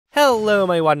Hello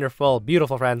my wonderful,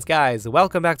 beautiful friends, guys.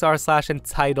 Welcome back to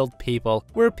r/EntitledPeople,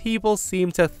 where people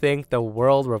seem to think the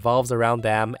world revolves around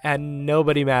them and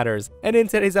nobody matters. And in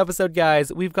today's episode,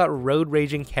 guys, we've got road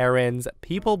raging Karens,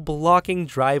 people blocking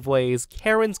driveways,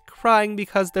 Karens crying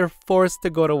because they're forced to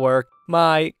go to work.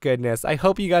 My goodness, I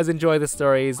hope you guys enjoy the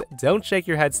stories. Don't shake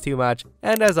your heads too much.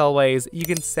 And as always, you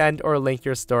can send or link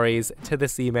your stories to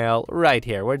this email right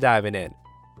here. We're diving in.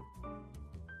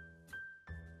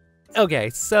 Okay,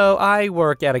 so I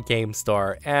work at a game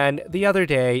store, and the other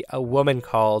day, a woman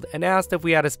called and asked if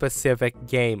we had a specific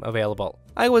game available.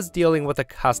 I was dealing with a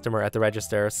customer at the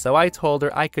register, so I told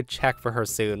her I could check for her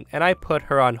soon, and I put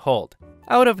her on hold.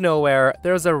 Out of nowhere,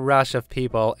 there's a rush of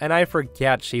people, and I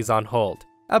forget she's on hold.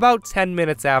 About 10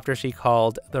 minutes after she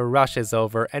called, the rush is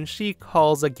over, and she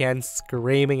calls again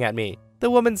screaming at me. The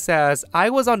woman says, "I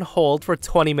was on hold for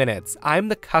 20 minutes. I'm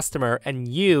the customer, and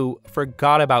you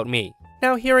forgot about me."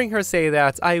 Now, hearing her say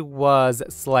that, I was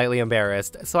slightly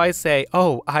embarrassed, so I say,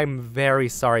 "Oh, I'm very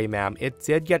sorry, ma'am. It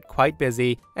did get quite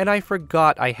busy, and I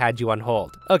forgot I had you on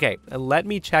hold. Okay, let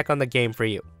me check on the game for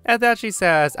you." At that, she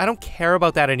says, "I don't care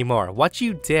about that anymore. What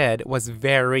you did was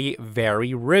very,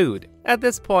 very rude." At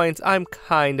this point, I'm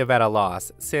kind of at a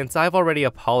loss, since I've already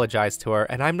apologized to her,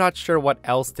 and I'm not sure what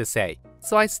else to say.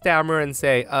 So I stammer and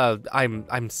say,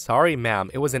 I'm sorry,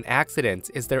 ma'am. It was an accident.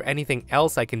 Is there anything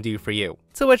else I can do for you?"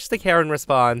 To which the Karen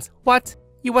responds, "What?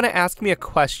 You want to ask me a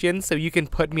question so you can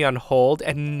put me on hold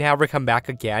and never come back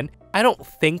again? I don't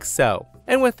think so."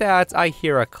 And with that, I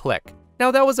hear a click. Now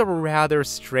that was a rather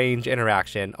strange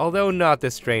interaction, although not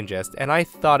the strangest, and I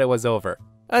thought it was over.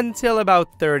 Until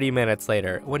about 30 minutes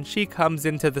later, when she comes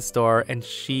into the store and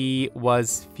she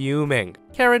was fuming.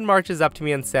 Karen marches up to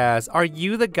me and says, "Are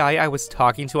you the guy I was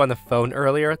talking to on the phone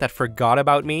earlier that forgot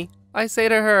about me?" I say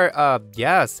to her,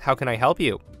 yes, how can I help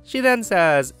you?" She then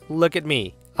says, "Look at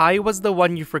me. I was the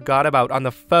one you forgot about on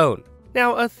the phone."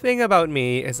 Now, a thing about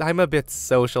me is I'm a bit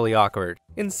socially awkward.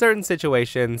 In certain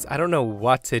situations, I don't know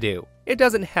what to do. It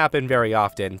doesn't happen very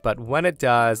often, but when it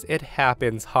does, it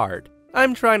happens hard.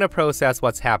 I'm trying to process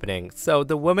what's happening, so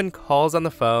the woman calls on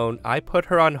the phone, I put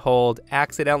her on hold,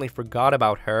 accidentally forgot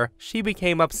about her, she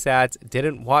became upset,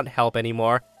 didn't want help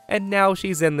anymore, and now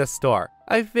she's in the store.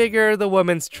 I figure the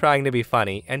woman's trying to be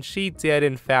funny, and she did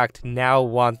in fact now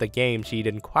want the game she'd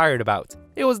inquired about.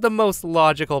 It was the most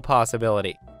logical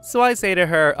possibility. So I say to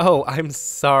her, "Oh, I'm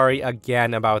sorry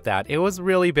again about that. It was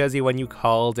really busy when you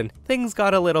called and things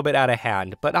got a little bit out of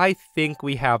hand, but I think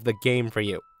we have the game for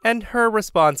you." And her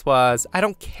response was, "I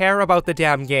don't care about the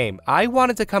damn game. I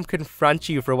wanted to come confront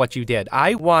you for what you did.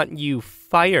 I want you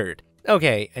fired."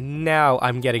 Okay, and now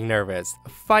I'm getting nervous.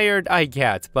 Fired I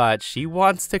get, but she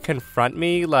wants to confront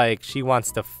me, like she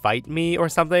wants to fight me or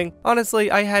something?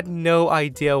 Honestly, I had no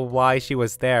idea why she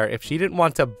was there if she didn't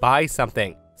want to buy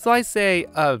something. So I say,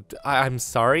 I'm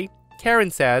sorry.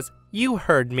 Karen says, "You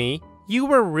heard me. You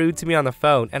were rude to me on the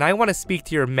phone, and I want to speak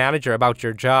to your manager about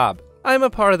your job." I'm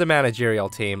a part of the managerial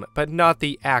team, but not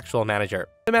the actual manager.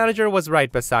 The manager was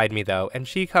right beside me though, and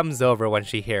she comes over when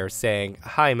she hears, saying,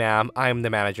 "Hi ma'am, I'm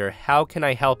the manager. How can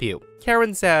I help you?"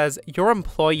 Karen says, "Your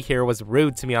employee here was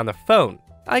rude to me on the phone."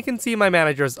 I can see my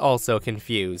manager's also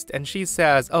confused, and she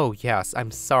says, "Oh yes, I'm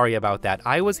sorry about that.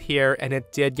 I was here and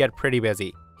it did get pretty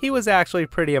busy." He was actually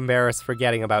pretty embarrassed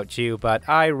forgetting about you, but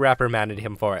I reprimanded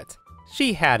him for it.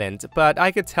 She hadn't, but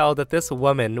I could tell that this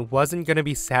woman wasn't going to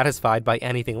be satisfied by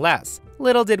anything less.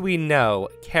 Little did we know,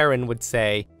 Karen would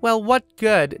say, "Well, what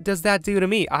good does that do to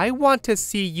me? I want to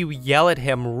see you yell at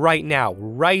him right now,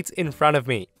 right in front of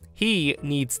me. He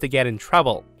needs to get in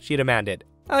trouble," she demanded.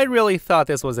 I really thought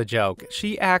this was a joke.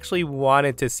 She actually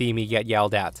wanted to see me get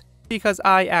yelled at, because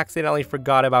I accidentally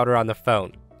forgot about her on the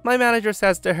phone. My manager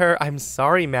says to her, "I'm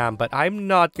sorry ma'am, but I'm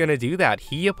not gonna do that.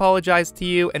 He apologized to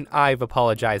you and I've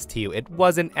apologized to you. It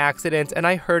was an accident and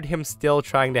I heard him still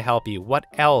trying to help you. What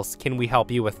else can we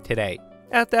help you with today?"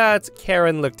 At that,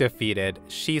 Karen looked defeated.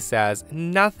 She says,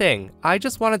 "Nothing. I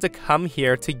just wanted to come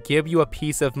here to give you a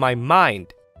piece of my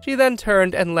mind." She then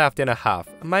turned and left in a huff.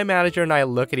 My manager and I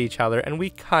look at each other and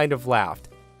we kind of laughed,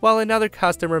 while another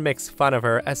customer makes fun of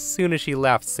her as soon as she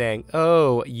left, saying,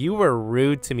 "Oh, you were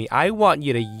rude to me. I want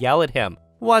you to yell at him.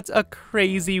 What a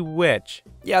crazy witch."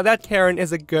 Yeah, that Karen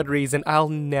is a good reason I'll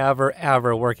never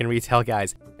ever work in retail,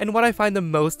 guys. And what I find the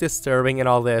most disturbing in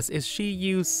all this is she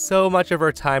used so much of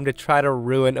her time to try to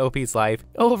ruin OP's life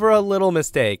over a little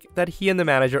mistake that he and the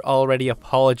manager already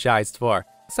apologized for.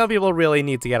 Some people really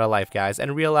need to get a life, guys,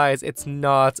 and realize it's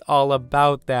not all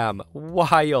about them.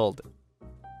 Wild.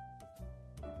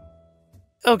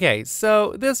 Okay,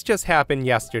 so this just happened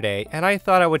yesterday, and I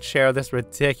thought I would share this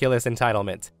ridiculous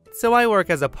entitlement. So I work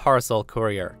as a parcel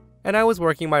courier. and I was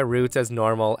working my routes as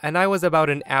normal, and I was about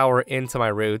an hour into my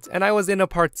route, and I was in a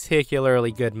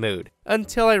particularly good mood,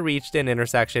 until I reached an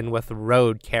intersection with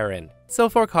Road Karen. So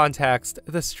for context,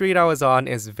 the street I was on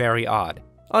is very odd.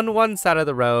 On one side of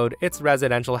the road, it's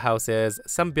residential houses,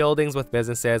 some buildings with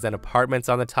businesses and apartments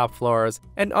on the top floors,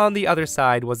 and on the other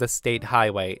side was a state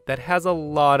highway that has a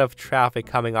lot of traffic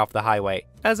coming off the highway,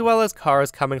 as well as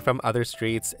cars coming from other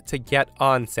streets to get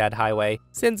on said highway,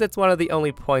 since it's one of the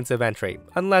only points of entry,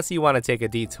 unless you want to take a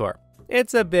detour.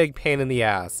 It's a big pain in the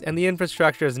ass, and the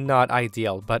infrastructure is not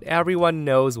ideal, but everyone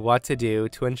knows what to do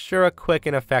to ensure a quick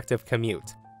and effective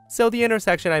commute. So the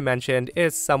intersection I mentioned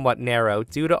is somewhat narrow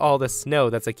due to all the snow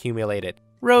that's accumulated.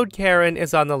 Road Karen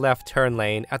is on the left turn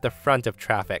lane at the front of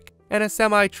traffic, and a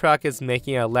semi-truck is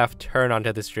making a left turn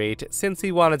onto the street since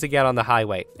he wanted to get on the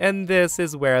highway, and this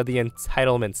is where the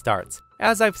entitlement starts.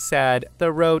 As I've said,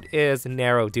 the road is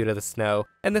narrow due to the snow,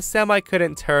 and the semi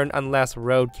couldn't turn unless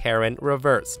Road Karen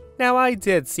reversed. Now I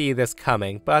did see this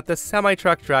coming, but the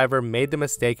semi-truck driver made the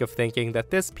mistake of thinking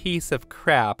that this piece of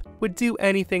crap would do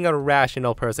anything a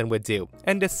rational person would do,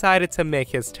 and decided to make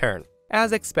his turn.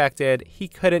 As expected, he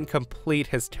couldn't complete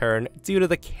his turn due to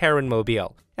the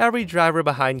Karen-mobile. Every driver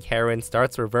behind Karen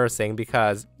starts reversing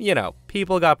because, you know,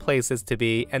 people got places to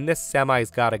be and this semi's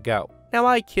gotta go. Now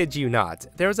I kid you not,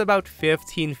 there's about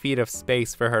 15 feet of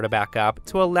space for her to back up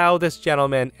to allow this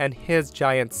gentleman and his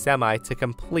giant semi to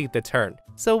complete the turn.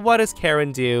 So what does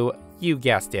Karen do? You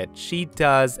guessed it, she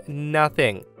does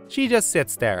nothing. She just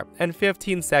sits there, and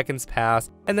 15 seconds pass,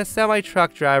 and the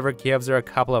semi-truck driver gives her a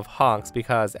couple of honks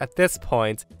because at this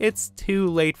point, it's too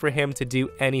late for him to do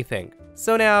anything.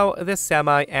 So now, this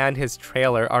semi and his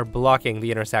trailer are blocking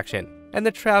the intersection, and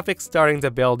the traffic's starting to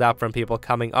build up from people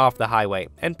coming off the highway,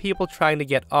 and people trying to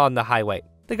get on the highway.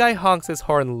 The guy honks his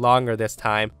horn longer this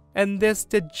time, and this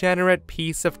degenerate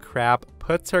piece of crap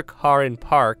puts her car in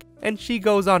park, and she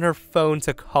goes on her phone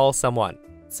to call someone.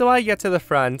 So I get to the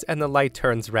front and the light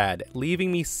turns red,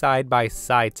 leaving me side by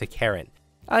side to Karen.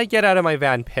 I get out of my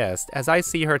van pissed as I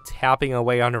see her tapping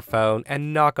away on her phone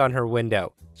and knock on her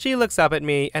window. She looks up at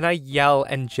me and I yell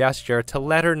and gesture to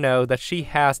let her know that she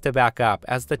has to back up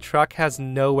as the truck has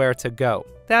nowhere to go.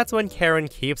 That's when Karen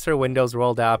keeps her windows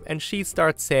rolled up and she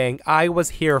starts saying I was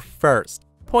here first,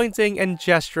 pointing and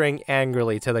gesturing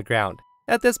angrily to the ground.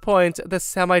 At this point, the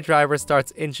semi-driver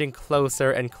starts inching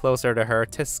closer and closer to her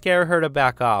to scare her to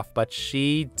back off, but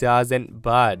she doesn't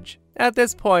budge. At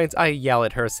this point, I yell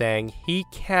at her saying, "He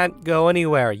can't go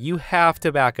anywhere, you have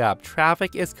to back up,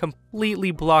 traffic is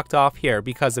completely blocked off here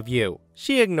because of you."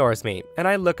 She ignores me, and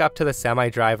I look up to the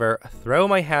semi-driver, throw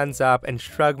my hands up and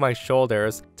shrug my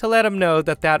shoulders to let him know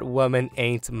that that woman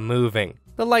ain't moving.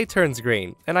 The light turns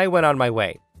green, and I went on my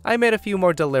way. I made a few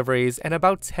more deliveries, and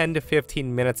about 10 to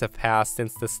 15 minutes have passed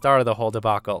since the start of the whole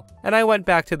debacle, and I went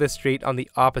back to the street on the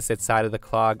opposite side of the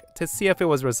clog to see if it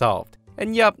was resolved.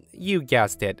 And yup, you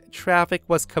guessed it, traffic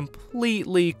was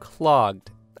completely clogged.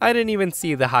 I didn't even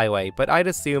see the highway, but I'd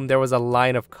assumed there was a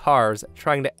line of cars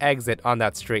trying to exit on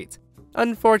that street.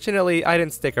 Unfortunately, I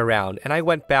didn't stick around, and I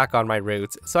went back on my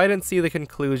route, so I didn't see the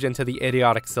conclusion to the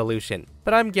idiotic solution,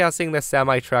 but I'm guessing the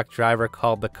semi-truck driver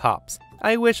called the cops.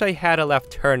 I wish I had a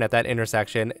left turn at that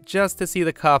intersection just to see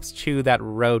the cops chew that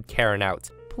Road Karen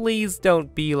out. Please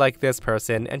don't be like this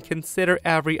person and consider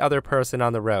every other person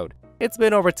on the road. It's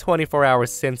been over 24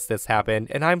 hours since this happened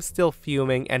and I'm still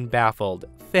fuming and baffled.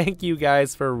 Thank you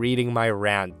guys for reading my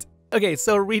rant. Okay,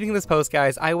 so reading this post,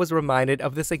 guys, I was reminded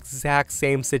of this exact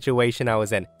same situation I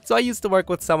was in. So I used to work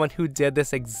with someone who did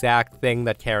this exact thing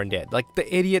that Karen did. Like,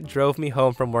 the idiot drove me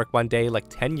home from work one day like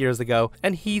 10 years ago,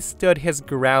 and he stood his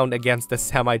ground against the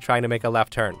semi trying to make a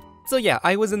left turn. So yeah,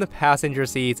 I was in the passenger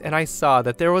seat and I saw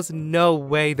that there was no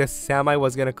way the semi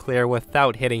was gonna clear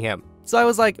without hitting him. So I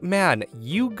was like, man,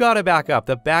 you gotta back up,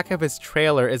 the back of his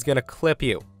trailer is gonna clip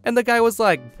you. And the guy was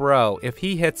like, bro, if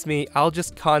he hits me, I'll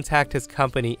just contact his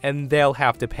company and they'll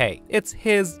have to pay. It's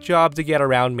his job to get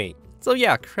around me. So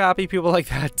yeah, crappy people like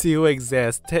that do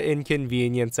exist to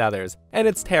inconvenience others, and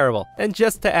it's terrible. And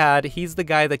just to add, he's the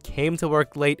guy that came to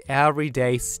work late every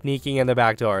day sneaking in the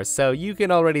back door, so you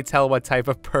can already tell what type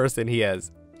of person he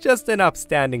is. Just an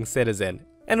upstanding citizen.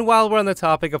 And while we're on the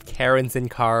topic of Karens in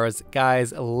cars,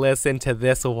 guys, listen to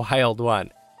this wild one.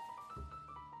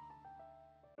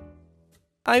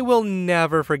 I will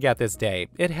never forget this day.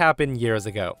 It happened years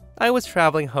ago. I was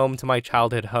traveling home to my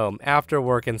childhood home after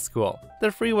work and school.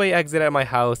 The freeway exit at my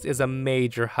house is a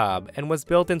major hub and was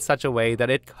built in such a way that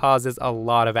it causes a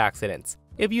lot of accidents.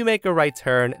 If you make a right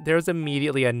turn, there's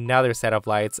immediately another set of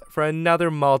lights for another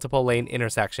multiple lane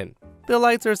intersection. The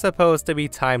lights are supposed to be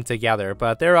timed together,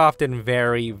 but they're often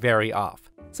very, very off.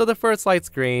 So the first light's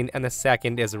green and the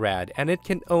second is red, and it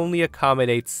can only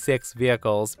accommodate 6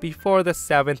 vehicles before the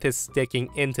 7th is sticking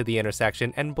into the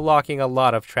intersection and blocking a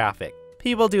lot of traffic.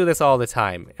 People do this all the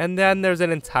time, and then there's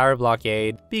an entire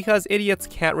blockade because idiots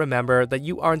can't remember that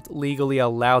you aren't legally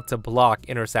allowed to block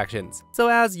intersections. So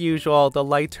as usual, the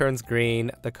light turns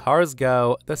green, the cars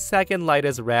go, the second light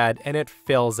is red, and it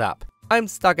fills up. I'm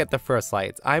stuck at the first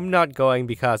light. I'm not going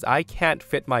because I can't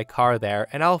fit my car there,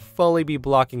 and I'll fully be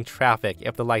blocking traffic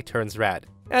if the light turns red.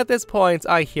 At this point,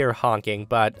 I hear honking,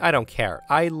 but I don't care.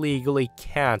 I legally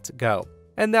can't go.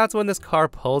 And that's when this car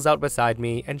pulls out beside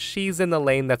me, and she's in the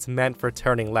lane that's meant for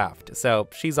turning left, so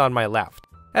she's on my left.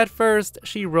 At first,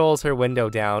 she rolls her window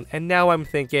down, and now I'm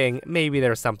thinking maybe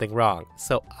there's something wrong,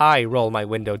 so I roll my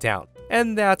window down.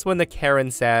 And that's when the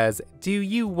Karen says, "Do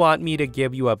you want me to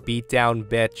give you a beatdown,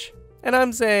 bitch?" And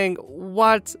I'm saying,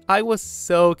 what? I was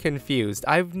so confused.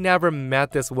 I've never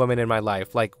met this woman in my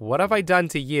life. Like, what have I done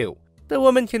to you? The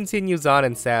woman continues on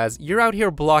and says, "You're out here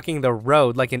blocking the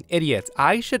road like an idiot.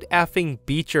 I should effing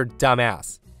beat your dumb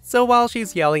ass." So while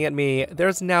she's yelling at me,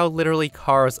 there's now literally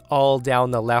cars all down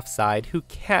the left side who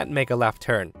can't make a left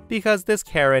turn because this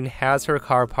Karen has her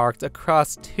car parked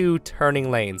across 2 turning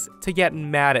lanes to get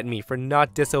mad at me for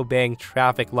not disobeying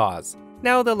traffic laws.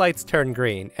 Now the lights turn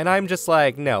green, and I'm just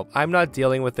like, no, I'm not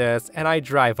dealing with this, and I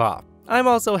drive off. I'm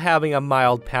also having a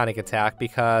mild panic attack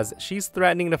because she's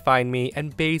threatening to find me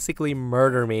and basically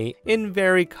murder me in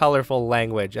very colorful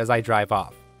language as I drive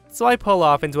off. So I pull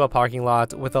off into a parking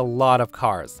lot with a lot of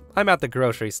cars. I'm at the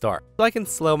grocery store, so I can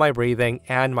slow my breathing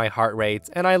and my heart rate,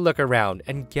 and I look around,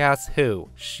 and guess who?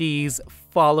 She's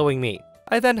following me.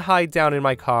 I then hide down in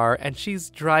my car, and she's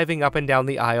driving up and down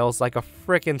the aisles like a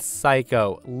frickin'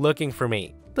 psycho, looking for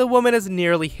me. The woman is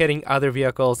nearly hitting other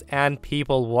vehicles and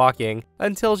people walking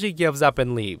until she gives up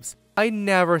and leaves. I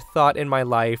never thought in my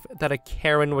life that a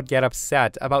Karen would get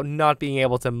upset about not being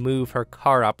able to move her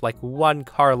car up like 1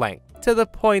 car length, to the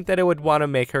point that it would want to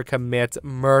make her commit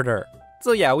murder.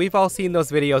 So yeah, we've all seen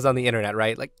those videos on the internet,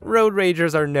 right? Like, road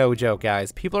ragers are no joke,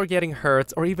 guys. People are getting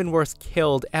hurt or even worse,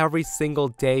 killed every single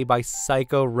day by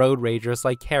psycho road ragers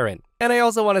like Karen. And I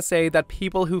also want to say that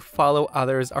people who follow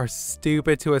others are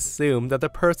stupid to assume that the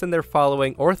person they're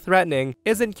following or threatening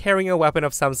isn't carrying a weapon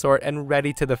of some sort and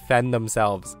ready to defend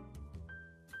themselves.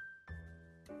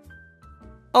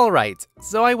 Alright,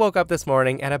 so I woke up this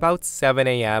morning at about 7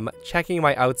 AM, checking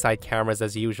my outside cameras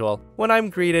as usual, when I'm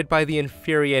greeted by the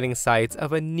infuriating sight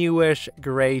of a newish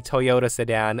gray Toyota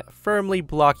sedan firmly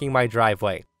blocking my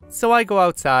driveway. So I go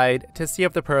outside to see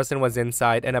if the person was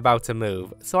inside and about to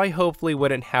move, so I hopefully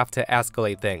wouldn't have to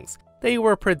escalate things. They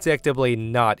were predictably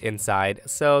not inside,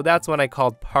 so that's when I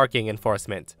called parking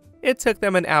enforcement. It took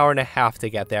them an hour and a half to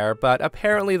get there, but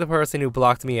apparently the person who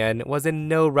blocked me in was in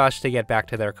no rush to get back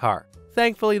to their car.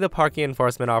 Thankfully, the parking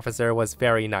enforcement officer was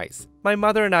very nice. My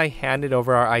mother and I handed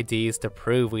over our IDs to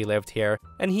prove we lived here,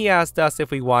 and he asked us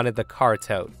if we wanted the car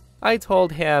towed. I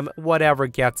told him whatever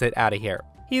gets it out of here.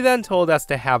 He then told us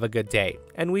to have a good day,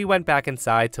 and we went back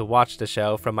inside to watch the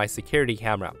show from my security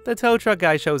camera. The tow truck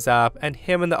guy shows up, and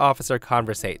him and the officer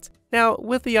conversate. Now,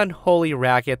 with the unholy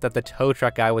racket that the tow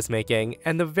truck guy was making,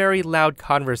 and the very loud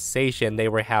conversation they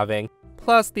were having,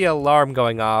 plus the alarm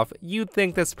going off, you'd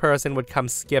think this person would come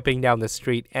skipping down the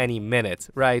street any minute,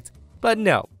 right? But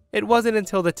no. It wasn't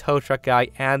until the tow truck guy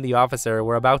and the officer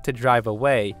were about to drive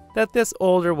away that this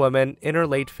older woman in her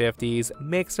late 50s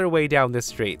makes her way down the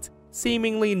street,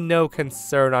 seemingly no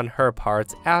concern on her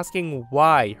part, asking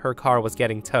why her car was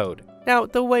getting towed. Now,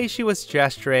 the way she was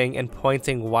gesturing and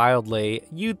pointing wildly,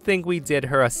 you'd think we did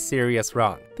her a serious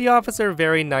wrong. The officer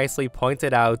very nicely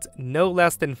pointed out no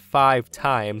less than 5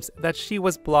 times that she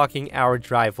was blocking our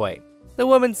driveway. The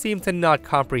woman seemed to not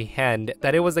comprehend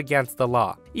that it was against the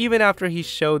law, even after he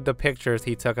showed the pictures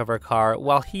he took of her car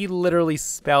while he literally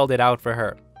spelled it out for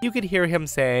her. You could hear him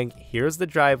saying, "Here's the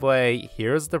driveway,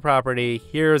 here's the property,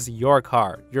 here's your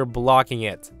car, you're blocking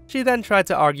it." She then tried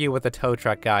to argue with the tow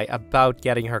truck guy about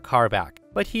getting her car back,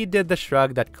 but he did the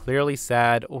shrug that clearly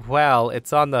said, "Well,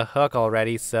 it's on the hook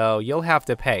already, so you'll have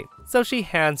to pay." So she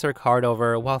hands her card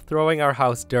over while throwing our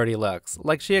house dirty looks,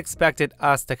 like she expected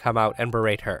us to come out and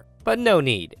berate her. But no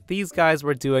need, these guys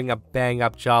were doing a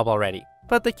bang-up job already.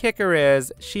 But the kicker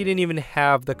is, she didn't even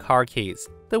have the car keys.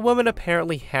 The woman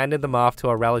apparently handed them off to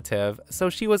a relative, so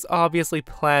she was obviously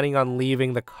planning on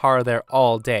leaving the car there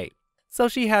all day. So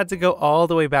she had to go all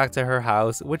the way back to her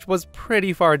house, which was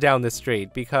pretty far down the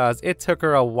street because it took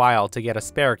her a while to get a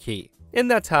spare key. In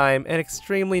that time, an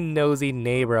extremely nosy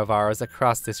neighbor of ours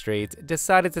across the street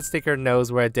decided to stick her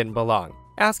nose where it didn't belong,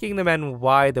 asking the men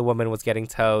why the woman was getting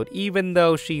towed even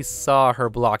though she saw her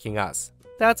blocking us.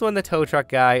 That's when the tow truck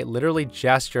guy literally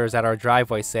gestures at our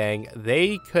driveway saying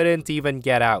they couldn't even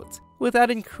get out, with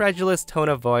that incredulous tone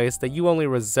of voice that you only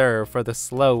reserve for the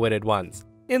slow-witted ones.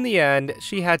 In the end,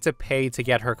 she had to pay to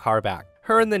get her car back.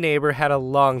 Her and the neighbor had a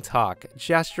long talk,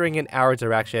 gesturing in our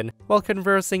direction while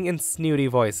conversing in snooty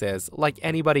voices, like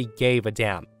anybody gave a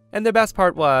damn. And the best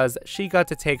part was, she got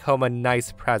to take home a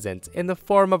nice present in the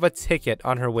form of a ticket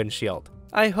on her windshield.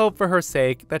 I hope for her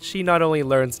sake that she not only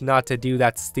learns not to do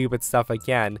that stupid stuff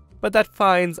again, but that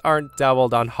fines aren't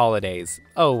doubled on holidays.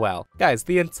 Oh well. Guys,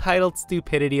 the entitled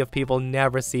stupidity of people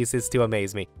never ceases to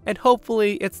amaze me, and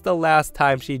hopefully it's the last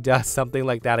time she does something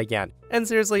like that again. And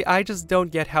seriously, I just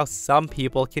don't get how some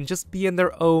people can just be in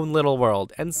their own little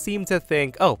world and seem to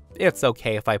think, oh, it's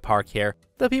okay if I park here.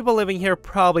 The people living here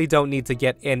probably don't need to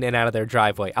get in and out of their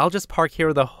driveway. I'll just park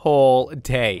here the whole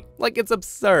day. Like, it's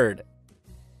absurd.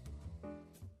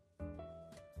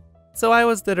 So I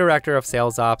was the director of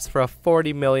sales ops for a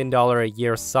 $40 million a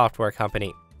year software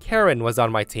company. Karen was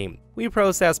on my team. We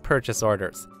processed purchase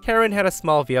orders. Karen had a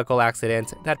small vehicle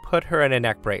accident that put her in a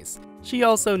neck brace. She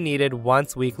also needed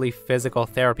once-weekly physical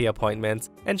therapy appointments,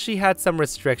 and she had some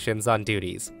restrictions on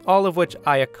duties, all of which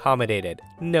I accommodated,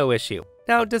 no issue.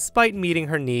 Now, despite meeting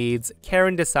her needs,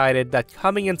 Karen decided that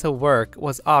coming into work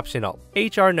was optional.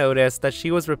 HR noticed that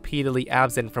she was repeatedly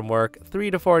absent from work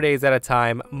 3 to 4 days at a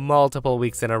time, multiple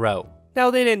weeks in a row.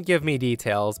 Now, they didn't give me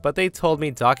details, but they told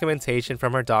me documentation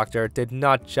from her doctor did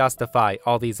not justify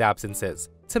all these absences.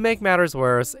 To make matters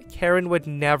worse, Karen would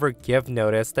never give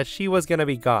notice that she was gonna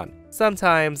be gone.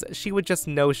 Sometimes, she would just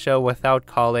no-show without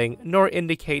calling, nor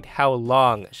indicate how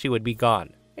long she would be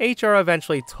gone. HR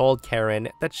eventually told Karen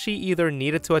that she either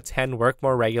needed to attend work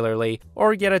more regularly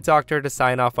or get a doctor to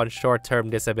sign off on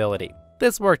short-term disability.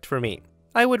 This worked for me.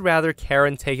 I would rather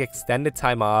Karen take extended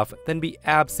time off than be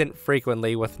absent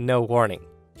frequently with no warning.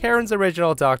 Karen's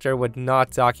original doctor would not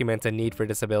document a need for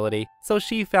disability, so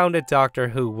she found a doctor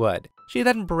who would. She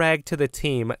then bragged to the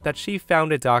team that she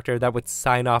found a doctor that would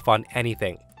sign off on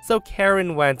anything. So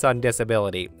Karen went on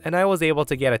disability, and I was able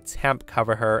to get a temp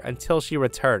cover her until she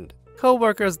returned.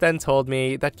 Co-workers then told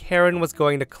me that Karen was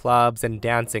going to clubs and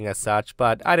dancing as such,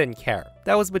 but I didn't care.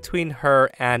 That was between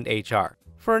her and HR.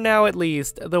 For now at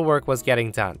least, the work was getting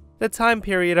done. The time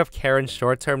period of Karen's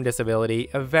short-term disability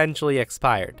eventually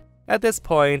expired. At this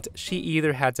point, she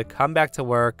either had to come back to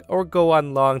work or go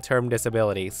on long-term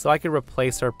disability so I could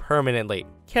replace her permanently.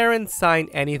 Karen's sign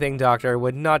anything doctor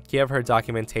would not give her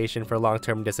documentation for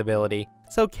long-term disability,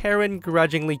 so Karen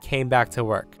grudgingly came back to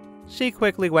work. She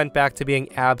quickly went back to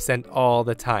being absent all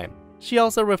the time. She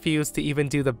also refused to even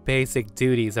do the basic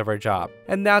duties of her job.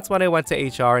 And that's when I went to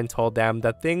HR and told them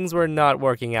that things were not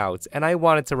working out and I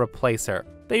wanted to replace her.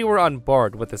 They were on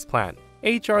board with this plan.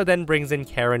 HR then brings in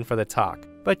Karen for the talk,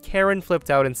 but Karen flipped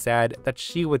out and said that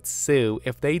she would sue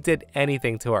if they did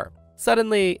anything to her.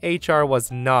 Suddenly, HR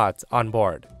was not on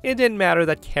board. It didn't matter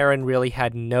that Karen really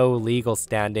had no legal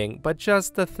standing, but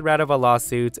just the threat of a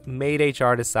lawsuit made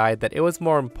HR decide that it was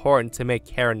more important to make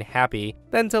Karen happy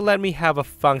than to let me have a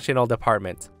functional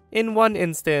department. In one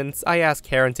instance, I asked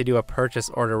Karen to do a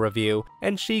purchase order review,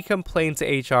 and she complained to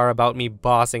HR about me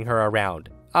bossing her around.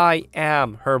 I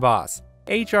am her boss.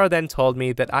 HR then told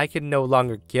me that I could no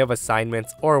longer give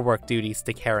assignments or work duties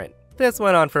to Karen. This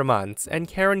went on for months, and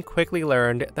Karen quickly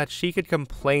learned that she could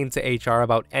complain to HR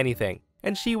about anything,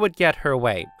 and she would get her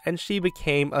way, and she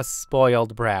became a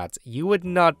spoiled brat. You would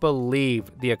not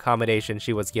believe the accommodation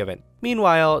she was given.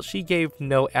 Meanwhile, she gave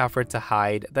no effort to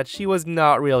hide that she was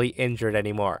not really injured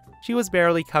anymore. She was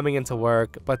barely coming into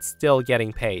work, but still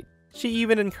getting paid. She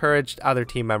even encouraged other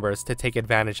team members to take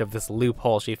advantage of this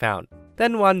loophole she found.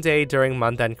 Then one day during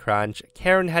month-end crunch,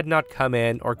 Karen had not come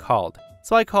in or called.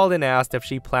 So I called and asked if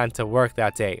she planned to work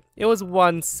that day. It was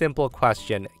one simple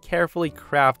question, carefully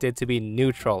crafted to be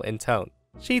neutral in tone.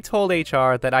 She told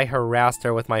HR that I harassed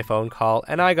her with my phone call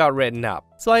and I got written up.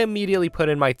 So I immediately put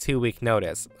in my 2-week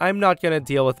notice. I'm not gonna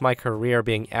deal with my career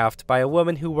being effed by a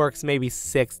woman who works maybe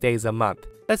 6 days a month,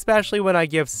 especially when I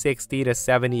give 60 to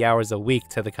 70 hours a week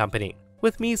to the company.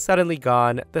 With me suddenly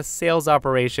gone, the sales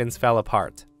operations fell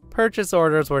apart. Purchase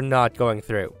orders were not going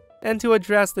through. And to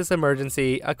address this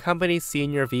emergency, a company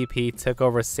senior VP took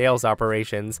over sales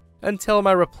operations until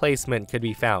my replacement could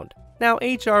be found. Now,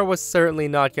 HR was certainly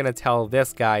not going to tell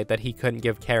this guy that he couldn't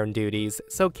give Karen duties,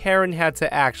 so Karen had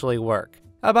to actually work.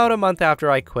 About a month after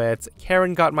I quit,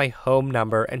 Karen got my home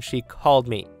number and she called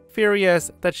me, furious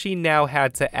that she now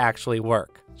had to actually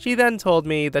work. She then told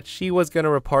me that she was going to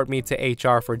report me to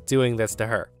HR for doing this to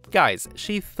her. Guys,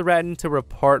 she threatened to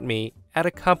report me at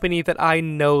a company that I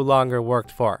no longer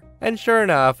worked for. And sure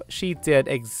enough, she did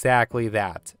exactly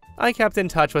that. I kept in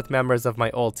touch with members of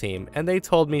my old team, and they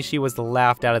told me she was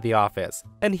laughed out of the office.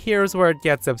 And here's where it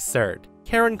gets absurd.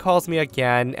 Karen calls me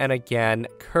again and again,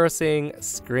 cursing,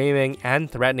 screaming, and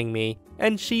threatening me,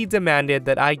 and she demanded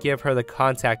that I give her the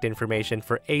contact information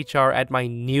for HR at my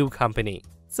new company,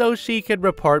 so she could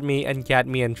report me and get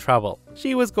me in trouble.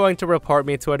 She was going to report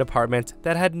me to a department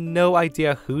that had no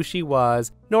idea who she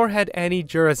was, nor had any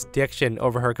jurisdiction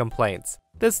over her complaints.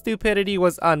 The stupidity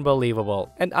was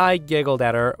unbelievable, and I giggled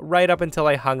at her right up until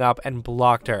I hung up and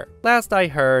blocked her. Last I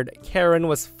heard, Karen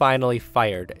was finally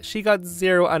fired. She got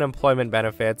 0 unemployment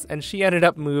benefits, and she ended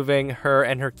up moving her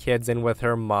and her kids in with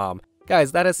her mom.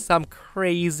 Guys, that is some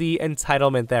crazy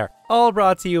entitlement there. All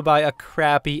brought to you by a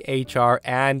crappy HR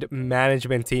and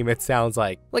management team, it sounds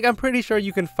like. Like, I'm pretty sure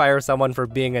you can fire someone for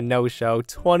being a no-show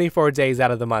 24 days out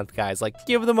of the month, guys. Like,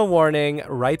 give them a warning,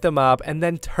 write them up, and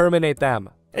then terminate them.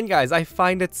 And guys, I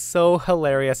find it so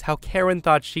hilarious how Karen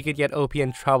thought she could get OP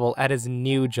in trouble at his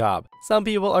new job. Some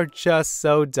people are just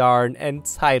so darn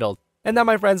entitled. And that,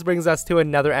 my friends, brings us to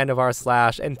another end of our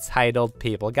 / entitled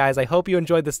people. Guys, I hope you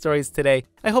enjoyed the stories today.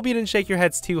 I hope you didn't shake your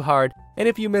heads too hard. And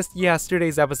if you missed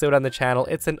yesterday's episode on the channel,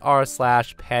 it's an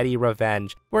r/petty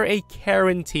revenge, where a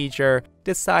Karen teacher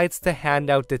decides to hand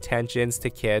out detentions to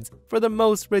kids for the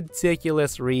most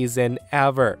ridiculous reason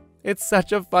ever. It's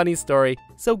such a funny story,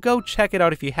 so go check it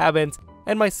out if you haven't.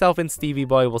 And myself and Stevie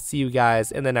Boy will see you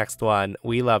guys in the next one.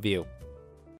 We love you.